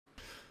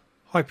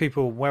Hi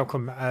people,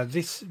 welcome.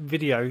 This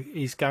video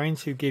is going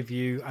to give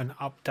you an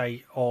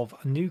update of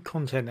new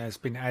content that has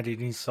been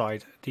added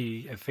inside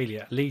the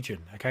Affiliate Legion.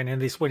 Okay, now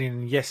this went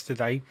in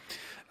yesterday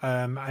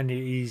and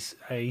it is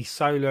a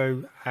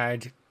solo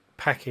ad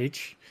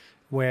package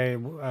where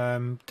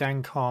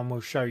Dan Khan will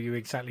show you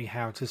exactly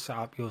how to set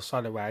up your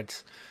solo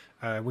ads,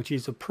 which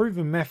is a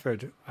proven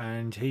method,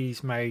 and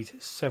he's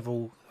made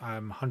several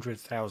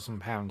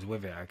 £100,000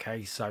 with it.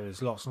 Okay, so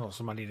there's lots and lots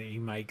of money that he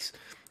makes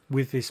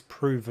with this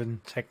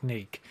proven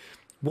technique.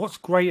 What's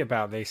great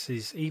about this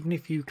is even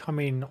if you come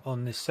in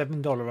on the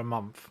 $7 a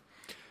month,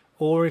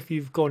 or if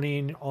you've gone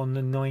in on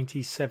the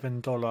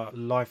 $97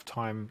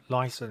 lifetime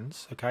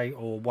license, okay,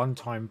 or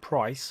one-time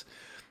price,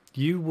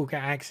 you will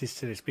get access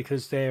to this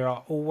because there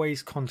are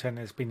always content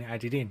that's been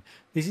added in.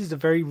 This is the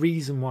very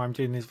reason why I'm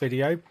doing this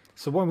video.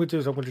 So what I'm going to do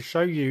is I'm going to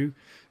show you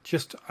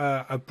just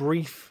a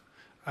brief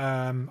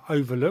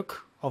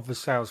overlook of the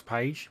sales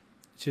page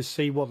to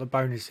see what the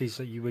bonuses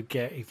that you would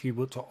get if you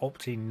were to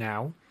opt in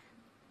now.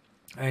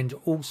 And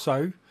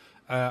also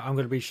I'm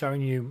going to be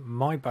showing you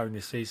my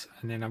bonuses,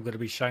 and then I'm going to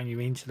be showing you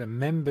into the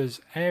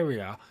members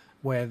area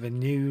where the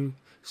new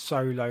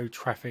solo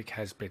traffic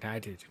has been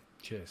added.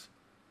 Cheers.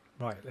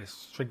 Right,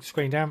 let's shrink the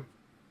screen down.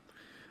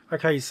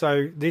 Okay,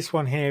 so this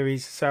one here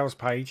is sales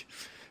page.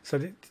 So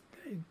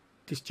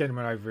this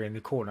gentleman over in the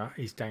corner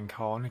is Dan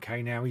Khan.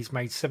 Okay, now he's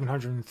made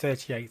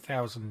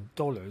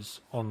 $738,000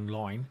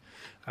 online,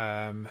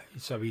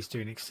 so he's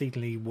doing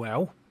exceedingly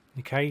well.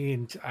 Okay,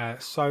 and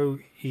so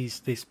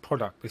is this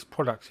product. This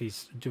product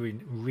is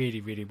doing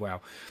really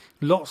well.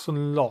 Lots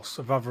and lots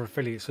of other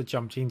affiliates have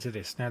jumped into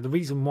this. Now the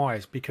reason why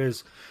is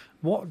because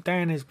what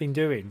Dan has been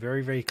doing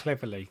very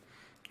cleverly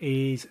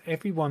is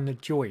everyone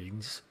that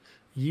joins,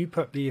 you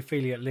put the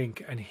affiliate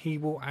link and he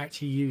will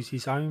actually use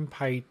his own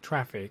paid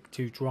traffic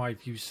to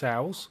drive you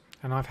sales.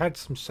 And I've had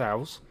some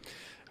sales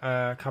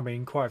come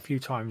in quite a few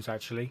times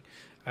actually.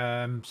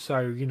 So,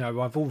 you know,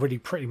 I've already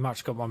pretty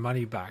much got my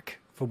money back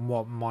from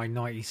what my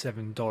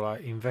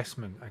 $97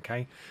 investment.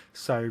 Okay,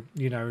 so,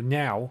 you know,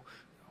 now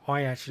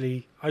I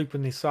actually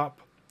open this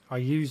up, I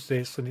use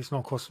this, and it's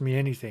not costing me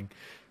anything.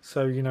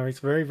 So, you know,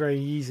 it's very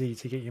easy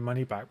to get your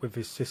money back with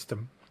this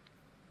system.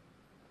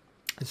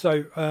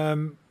 So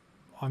I'm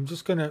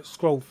just going to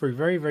scroll through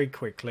very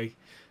quickly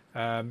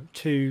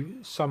to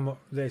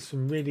there's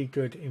some really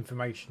good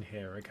information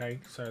here. Okay,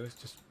 so let's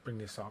just bring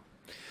this up.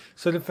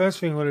 So the first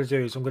thing I'm going to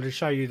do is I'm going to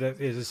show you that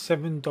there's a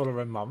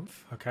 $7 a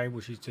month, okay,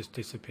 which has just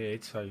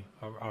disappeared, so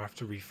I'll have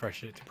to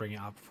refresh it to bring it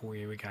up for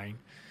you again,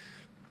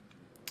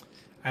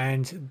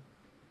 and it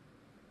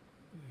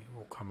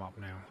will come up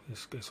now.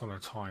 It's on a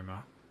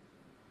timer,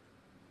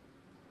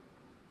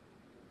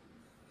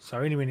 so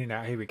any minute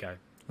now. Here we go.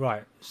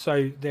 Right,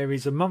 so there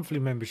is a monthly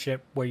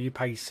membership where you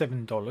pay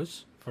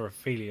 $7 for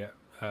Affiliate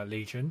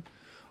Legion,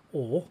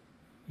 or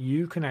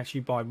you can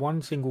actually buy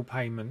one single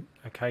payment.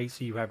 Okay,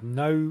 so you have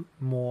no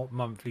more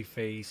monthly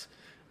fees,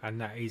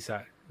 and that is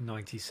at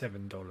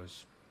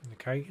 $97.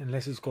 Okay,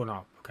 unless it's gone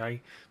up.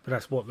 Okay, but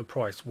that's what the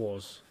price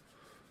was,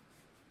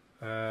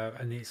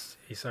 and it's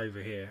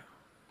over here.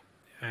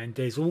 And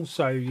there's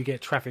also, you get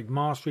traffic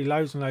mastery,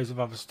 loads and loads of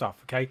other stuff.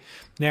 Okay,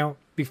 now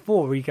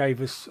before he gave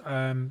us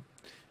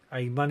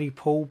a money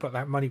pool, but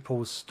that money pool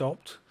has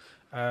stopped,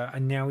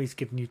 and now he's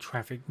giving you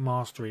traffic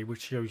mastery,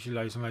 which shows you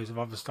loads and loads of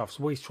other stuff.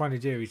 So what he's trying to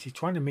do is he's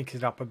trying to mix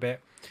it up a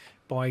bit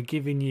by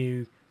giving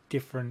you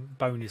different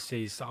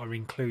bonuses that are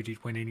included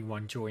when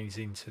anyone joins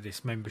into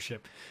this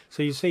membership.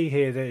 So you see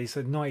here that it's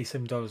a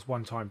 $97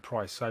 one-time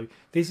price. So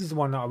this is the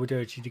one that I would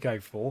urge you to go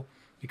for,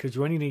 because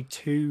you only need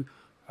 2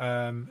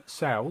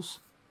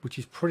 sales, which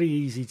is pretty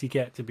easy to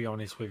get, to be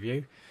honest with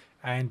you.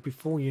 And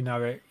before you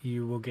know it,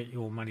 you will get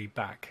your money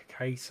back.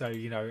 Okay, so,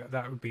 you know,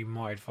 that would be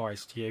my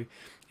advice to you.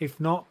 If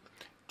not,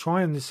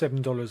 try on the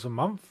 $7 a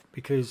month,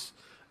 because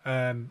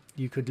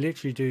you could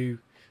literally do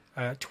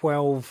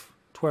 12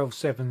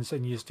 sevens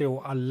and you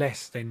still are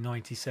less than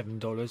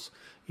 $97,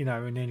 you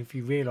know. And then if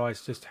you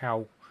realize just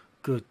how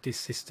good this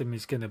system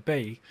is going to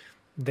be,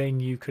 then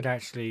you could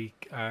actually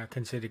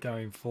consider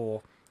going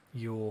for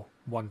your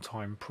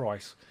one-time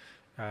price,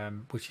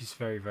 which is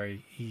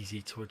very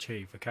easy to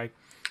achieve. Okay,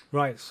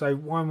 right, so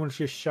what I want to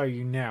just show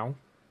you now,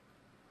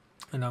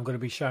 and I'm going to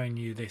be showing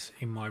you this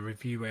in my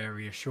review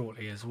area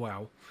shortly as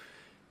well,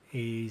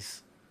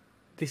 is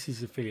this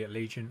is Affiliate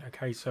Legion.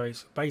 Okay, so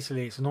it's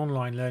an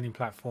online learning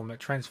platform that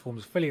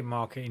transforms affiliate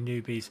marketing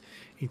newbies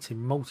into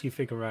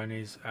multi-figure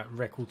earners at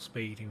record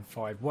speed in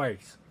 5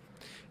 ways.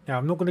 Now,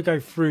 I'm not going to go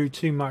through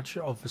too much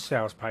of the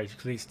sales page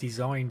because it's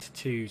designed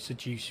to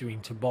seduce you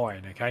into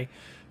buying. Okay,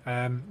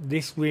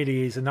 this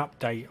really is an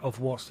update of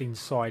what's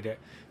inside it.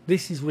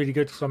 This is really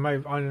good because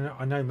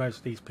I know most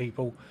of these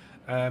people,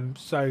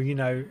 so, you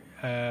know,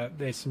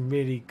 there's some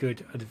really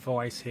good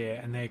advice here,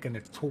 and they're going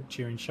to talk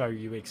to you and show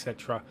you,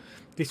 etc.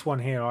 This one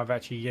here I've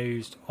actually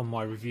used on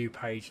my review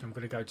page, and I'm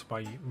going to go to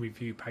my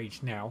review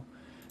page now.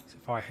 So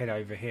if I head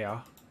over here,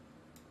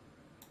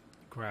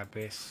 grab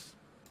this,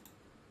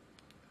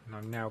 and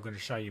I'm now going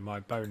to show you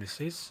my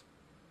bonuses.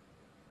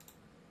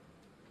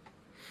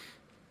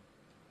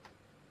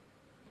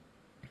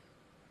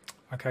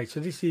 Okay, so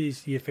this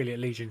is the Affiliate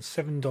Legion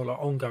 $7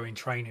 ongoing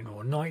training,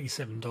 or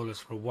 $97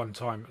 for a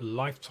one-time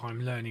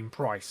lifetime learning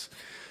price.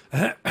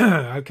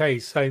 Okay,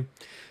 so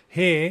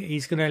here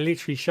he's going to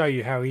literally show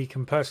you how he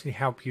can personally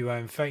help you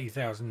earn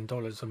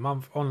 $30,000 a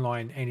month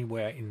online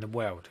anywhere in the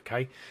world.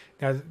 Okay,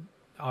 now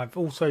I've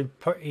also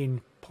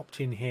popped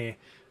in here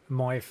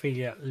my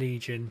Affiliate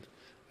Legion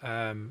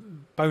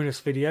bonus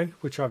video,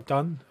 which I've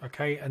done.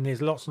 Okay, and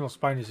there's lots and lots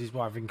of bonuses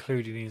what I've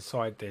included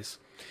inside this.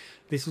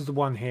 This is the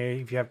one here.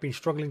 If you have been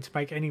struggling to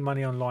make any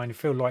money online and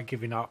feel like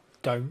giving up,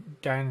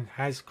 don't. Dan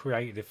has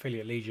created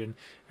Affiliate Legion,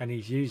 and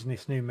he's using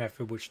this new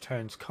method which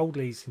turns cold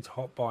leads into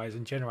hot buyers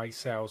and generates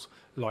sales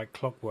like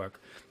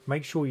clockwork.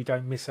 Make sure you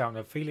don't miss out on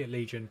Affiliate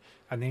Legion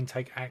and then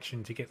take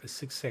action to get the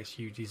success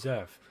you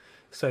deserve.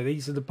 So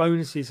these are the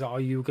bonuses that are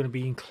going to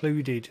be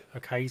included.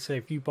 Okay, so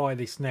if you buy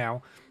this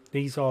now,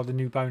 these are the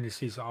new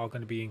bonuses that are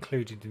going to be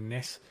included in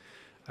this.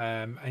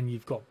 And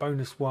you've got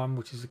bonus 1,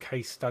 which is a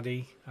case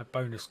study, a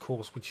bonus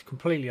course which is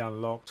completely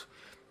unlocked.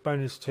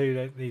 Bonus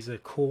 2, there's a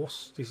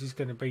course. This is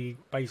going to be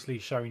basically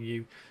showing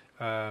you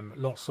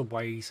lots of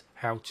ways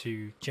how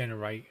to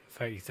generate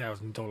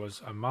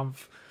 $30,000 a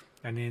month.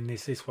 And then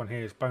there's this one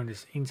here is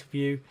bonus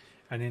interview,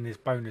 and then there's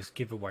bonus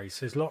giveaways.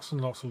 So there's lots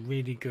and lots of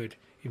really good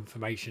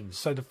information.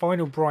 So the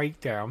final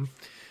breakdown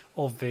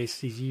of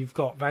this is you've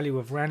got value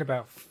of around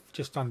about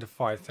just under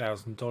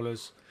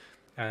 $5,000.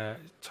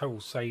 Total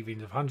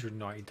savings of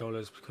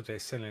 $190 because they're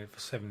selling it for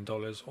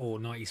 $7 or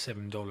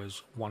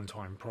 $97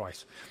 one-time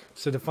price.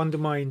 So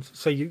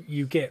the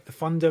you get the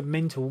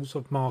fundamentals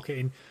of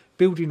marketing,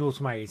 building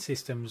automated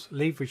systems,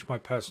 leverage my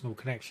personal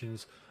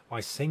connections.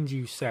 I send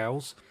you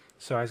sales.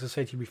 So as I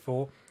said to you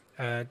before,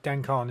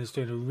 Dan Khan is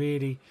doing a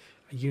really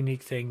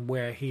unique thing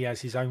where he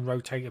has his own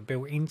rotator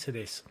built into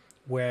this,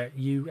 where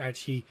you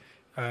actually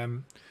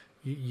ask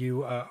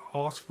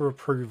for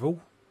approval.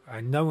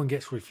 And no one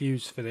gets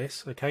refused for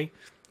this, okay?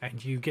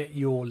 And you get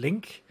your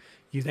link.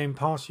 You then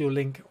pass your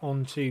link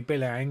on to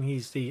Bilang.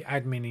 He's the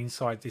admin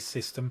inside this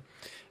system,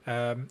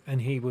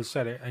 and he will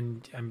set it.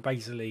 And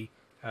basically,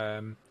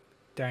 Dan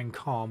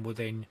Khan will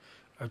then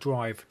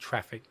drive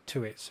traffic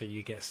to it, so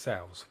you get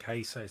sales.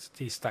 Okay, so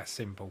it's that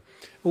simple.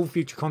 All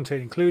future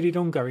content included,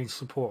 ongoing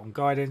support and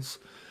guidance.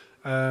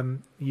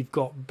 You've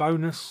got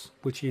bonus,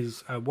 which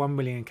is a 1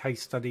 million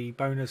case study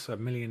bonus, a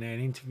millionaire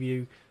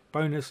interview,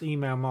 bonus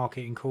email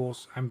marketing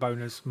course, and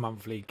bonus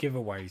monthly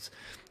giveaways.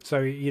 So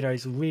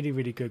it's a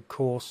really good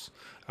course.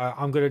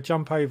 I'm going to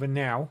jump over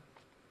now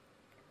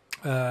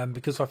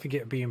because I think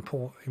it'd be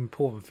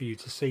important for you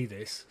to see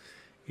this.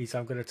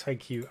 I'm going to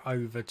take you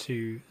over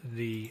to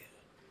the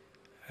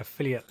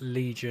Affiliate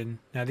Legion.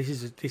 Now this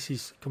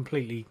is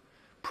completely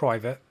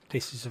private.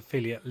 This is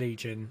Affiliate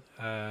Legion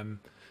the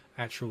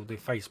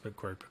Facebook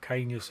group.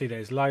 Okay, and you'll see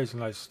there's loads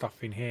and loads of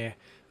stuff in here,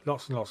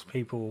 lots and lots of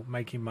people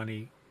making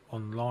money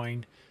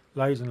online.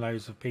 Loads and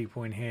loads of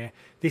people in here.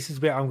 This is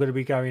the bit I'm going to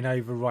be going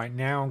over right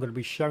now. I'm going to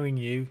be showing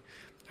you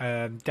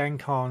Dan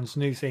Khan's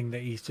new thing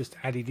that he's just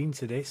added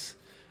into this,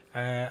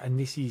 and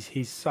this is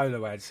his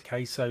solo ads.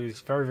 Okay, so it's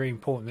very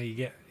important that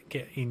you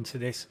get into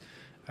this,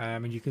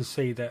 and you can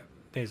see that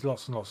there's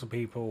lots and lots of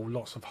people,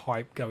 lots of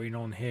hype going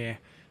on here,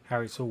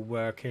 how it's all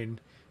working,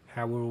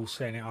 how we're all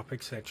setting it up,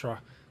 etc.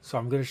 So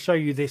I'm going to show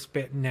you this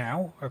bit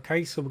now.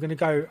 Okay, so we're going to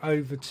go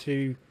over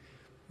to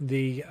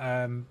the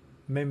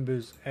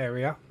members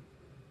area.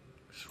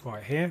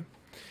 Right here.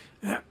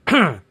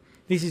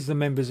 This is the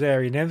members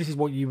area. Now this is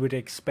what you would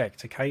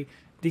expect. Okay,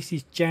 this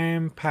is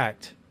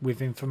jam-packed with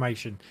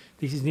information.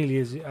 This is nearly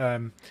as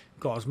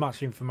got as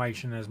much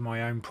information as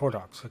my own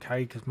products.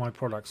 Okay, because my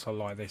products are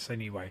like this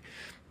anyway.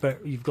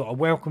 But you've got a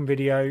welcome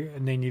video,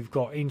 and then you've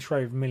got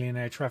intro of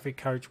millionaire traffic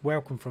coach.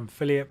 Welcome from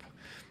Philip.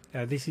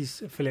 This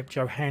is Philip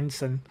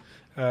Johansson,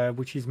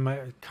 which is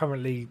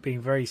currently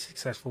being very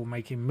successful,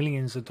 making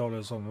millions of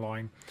dollars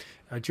online.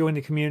 Join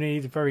the community.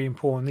 It's very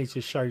important. This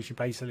just shows you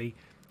basically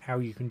how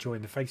you can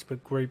join the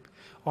Facebook group.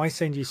 I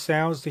send you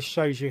sales. This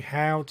shows you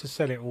how to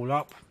set it all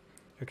up.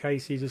 Okay,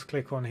 so you just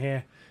click on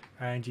here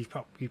and you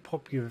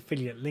pop your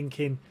affiliate link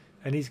in,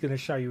 and he's going to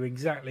show you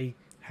exactly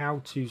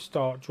how to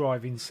start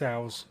driving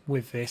sales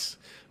with this,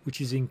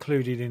 which is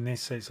included in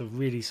this. So it's a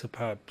really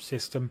superb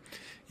system.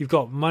 You've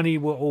got money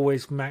will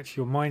always match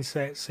your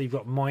mindset. So you've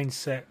got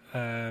mindset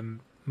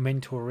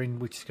mentoring,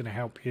 which is going to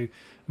help you.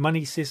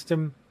 Money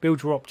system,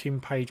 build your opt-in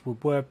page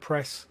with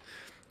WordPress,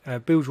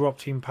 build your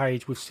opt-in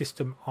page with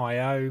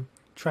System.io,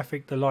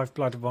 traffic, the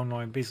lifeblood of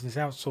online business,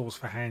 outsource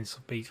for hands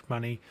beats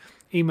money,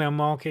 email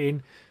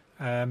marketing,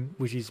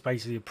 which is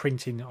basically a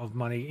printing of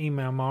money,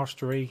 email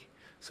mastery.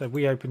 So if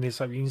we open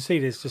this up, you can see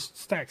there's just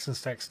stacks and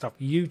stacks of stuff.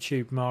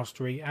 YouTube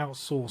mastery,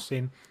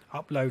 outsourcing,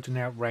 upload and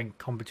outrank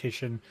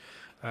competition.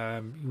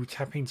 You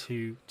tap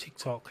into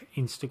TikTok,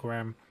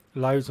 Instagram,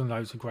 loads and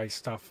loads of great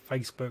stuff.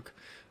 Facebook,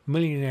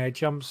 millionaire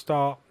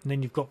jumpstart, and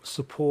then you've got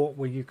support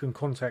where you can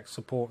contact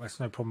support. That's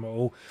no problem at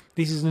all.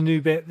 This is the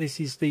new bit. This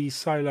is the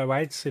solo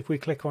ads. If we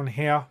click on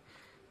here,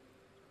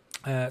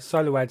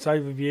 solo ads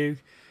overview,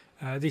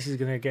 this is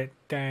going to get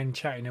Dan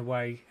chatting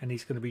away, and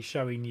he's going to be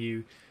showing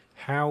you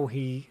how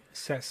he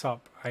sets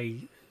up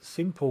a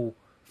simple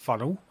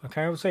funnel.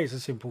 Okay, I would say it's a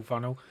simple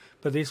funnel,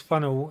 but this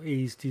funnel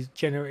is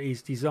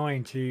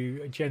designed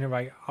to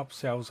generate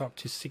upsells up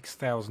to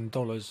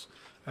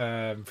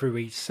 $6,000 through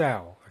each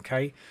sale.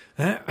 Okay,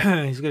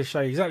 he's going to show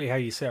you exactly how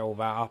you set all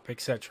that up,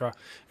 etc.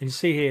 And you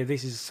see here,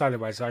 this is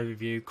SolarWads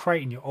overview: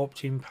 creating your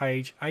opt-in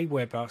page,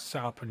 Aweber,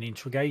 set up an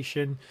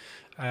integration,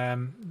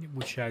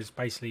 which has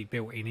basically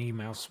built-in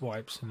email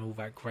swipes and all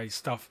that great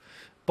stuff.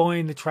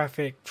 Buying the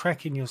traffic,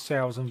 tracking your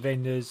sales and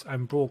vendors,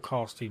 and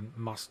broadcasting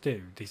must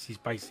do. This is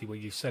basically where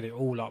you set it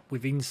all up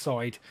with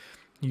inside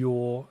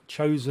your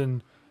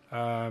chosen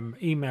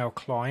email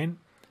client,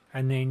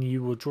 and then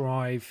you will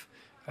drive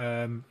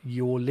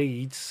your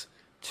leads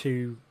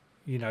to,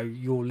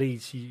 your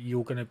leads.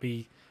 You're going to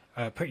be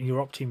putting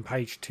your opt-in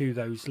page to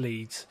those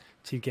leads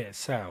to get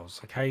sales.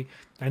 Okay,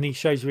 and he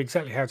shows you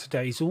exactly how to do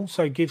it. He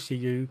also gives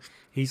you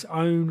his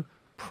own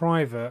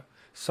private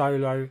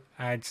solo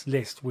ads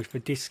list with a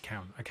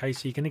discount. Okay,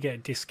 so you're going to get a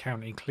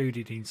discount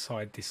included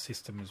inside this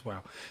system as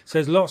well. So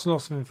there's lots and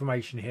lots of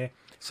information here.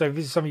 So if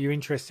this is something you're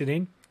interested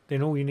in,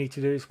 then all you need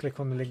to do is click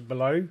on the link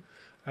below.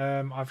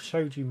 I've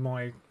showed you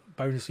my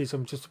bonuses.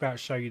 I'm just about to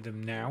show you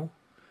them now.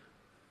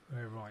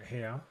 They're right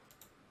here.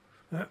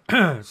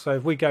 So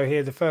if we go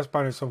here, the first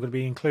bonus I'm going to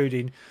be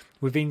including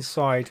with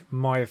inside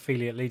my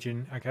Affiliate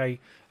Legion, okay,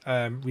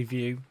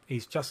 review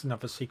is just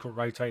another secret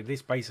rotator.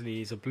 This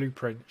basically is a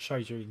blueprint,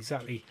 shows you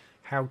exactly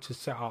how to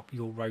set up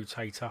your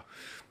rotator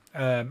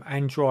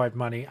and drive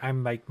money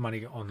and make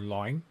money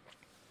online.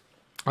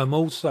 I'm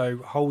also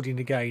holding,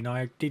 again,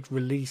 I did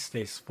release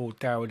this for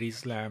Dawud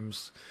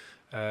Islam's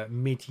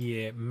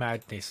mid-year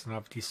madness, and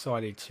I've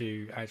decided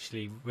to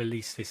actually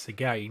release this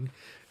again,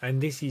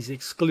 and this is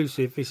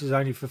exclusive. This is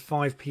only for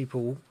 5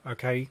 people,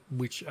 okay,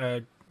 which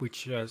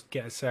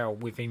get a sale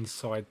with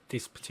inside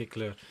this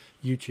particular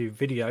YouTube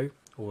video,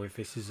 or if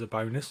this is a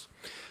bonus.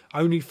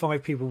 Only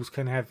 5 people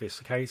can have this.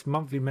 Okay, it's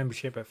monthly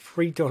membership at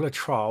 $3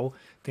 trial,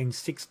 then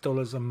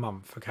 $6 a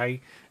month.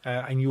 Okay,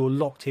 and you're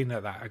locked in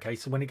at that. Okay,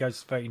 so when it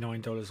goes to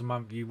 $39 a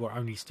month, you will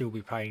only still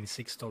be paying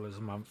 $6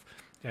 a month.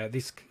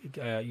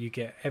 You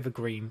get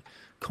evergreen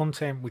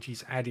content which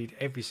is added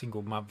every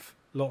single month,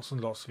 lots and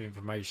lots of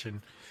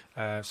information,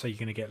 so you're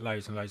going to get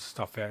loads and loads of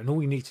stuff there. And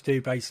all you need to do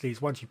basically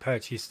is, once you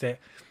purchased it,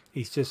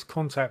 is just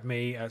contact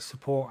me at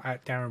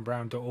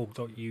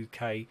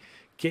support@darrenbrown.org.uk.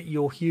 get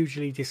your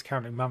hugely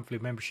discounted monthly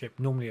membership,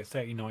 normally at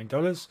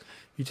 $39.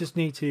 You just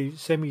need to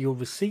send me your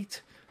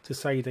receipt to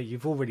say that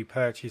you've already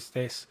purchased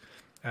this,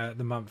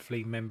 the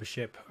monthly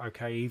membership,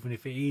 okay, even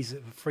if it is a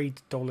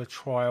 $3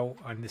 trial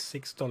and the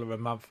 $6 a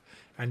month,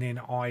 and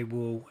then I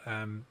will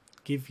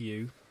give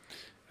you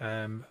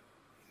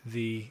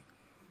the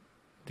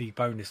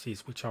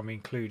bonuses which I'm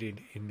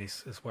including in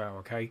this as well,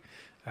 okay,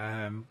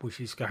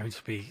 which is going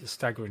to be a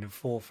staggering of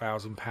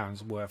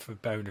 £4,000 worth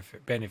of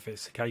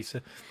benefits. Okay, so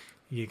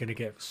you're going to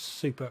get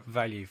super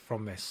value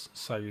from this.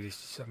 So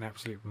this is an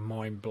absolute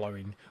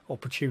mind-blowing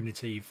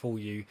opportunity for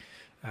you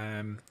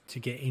to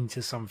get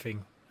into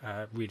something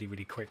really,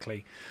 really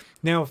quickly.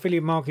 Now,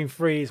 Affiliate Marketing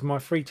Free is my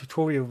free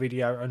tutorial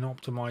video on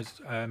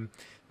optimized.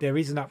 There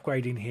is an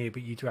upgrade in here,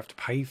 but you do have to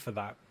pay for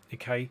that.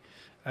 Okay,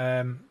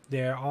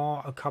 there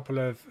are a couple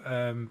of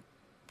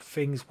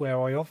things where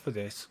I offer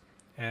this.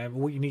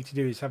 What you need to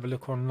do is have a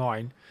look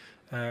online,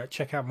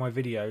 check out my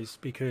videos,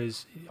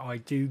 because I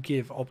do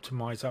give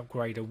optimized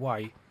upgrade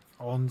away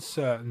on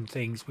certain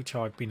things which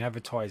I've been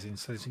advertising,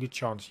 so there's a good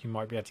chance you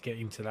might be able to get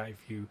into that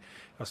if you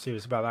are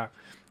serious about that.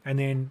 And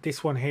then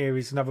this one here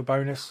is another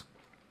bonus.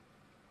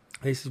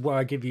 This is where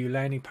I give you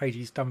landing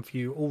pages done for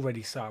you,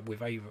 already set up with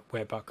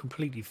Aweber,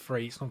 completely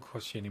free. It's not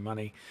cost you any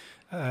money.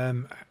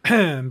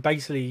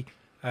 Basically,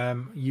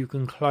 you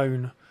can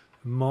clone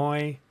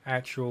my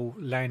actual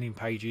landing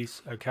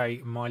pages, okay,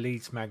 my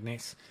leads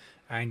magnets,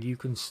 and you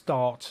can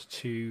start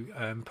to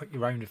put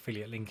your own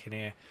affiliate link in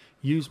here.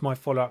 Use my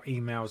follow-up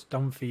emails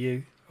done for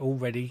you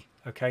already,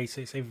 okay,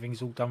 so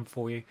everything's all done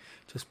for you.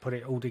 Just put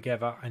it all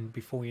together, and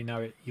before you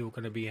know it, you're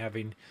going to be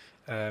having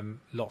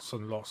lots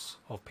and lots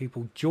of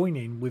people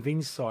joining with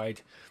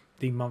inside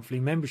the monthly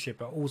membership,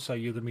 but also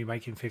you're going to be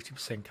making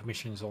 50%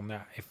 commissions on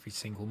that every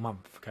single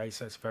month. Okay,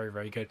 so that's very,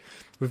 very good.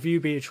 Review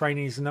Beta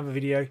Training is another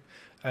video.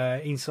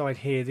 Inside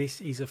here,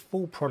 this is a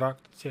full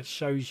product that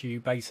shows you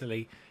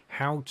basically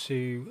how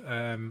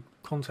to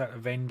contact a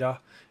vendor.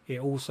 It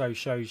also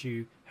shows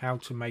you how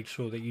to make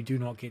sure that you do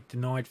not get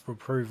denied for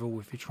approval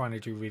if you're trying to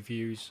do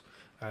reviews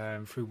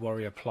through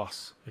Warrior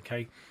Plus,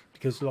 okay,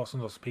 because lots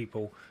and lots of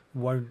people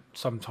won't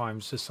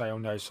sometimes just say, oh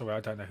no, sorry, I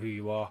don't know who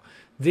you are.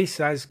 This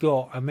has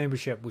got a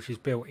membership which is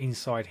built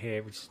inside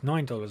here, which is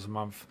 $9 a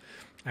month,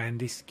 and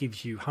this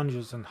gives you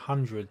hundreds and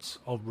hundreds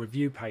of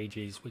review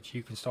pages which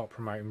you can start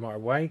promoting right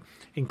away,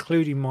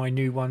 including my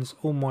new ones.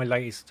 All my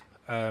latest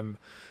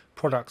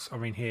products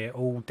are in here.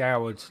 All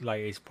Dawud's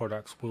latest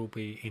products will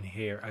be in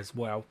here as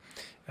well,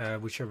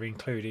 which are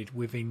included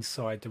with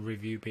inside the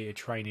Review Beta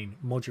Training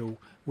module,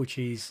 which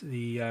is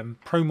the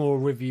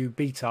Promo Review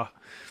Beta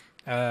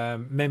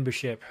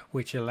membership,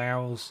 which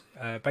allows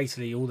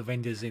basically all the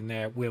vendors in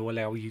there will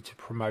allow you to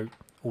promote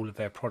all of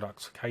their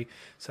products. Okay,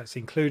 so that's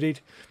included.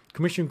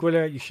 Commission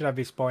Griller, you should have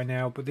this by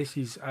now, but this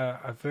is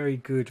a very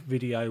good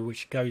video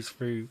which goes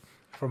through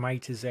from A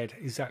to Z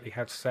exactly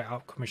how to set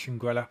up Commission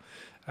Griller.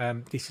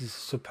 This is a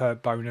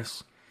superb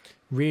bonus,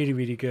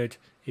 really good.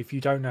 If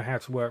you don't know how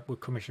to work with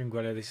Commission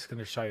Griller, this is going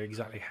to show you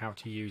exactly how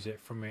to use it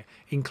from it,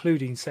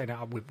 including setting it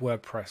up with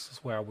WordPress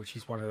as well, which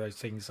is one of those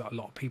things that a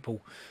lot of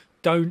people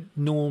don't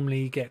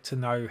normally get to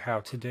know how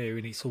to do,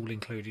 and it's all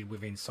included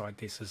with inside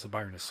this as a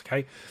bonus.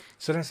 Okay,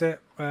 so that's it.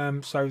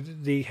 So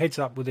the heads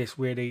up with this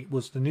really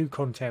was the new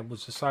content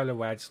was the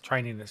solo ads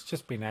training that's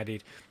just been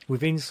added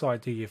with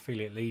inside the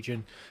Affiliate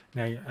Legion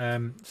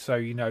now. So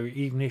you know,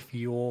 even if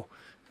you're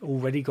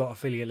already got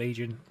Affiliate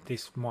Legion,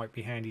 this might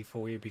be handy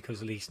for you,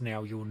 because at least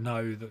now you'll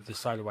know that the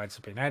solo ads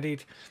have been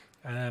added,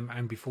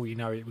 and before you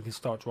know it, we can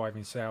start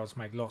driving sales,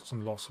 make lots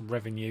and lots of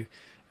revenue,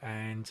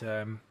 and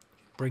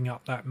bring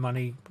up that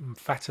money,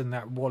 fatten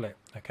that wallet.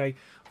 Okay,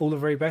 all the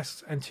very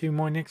best, and to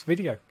my next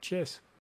video. Cheers.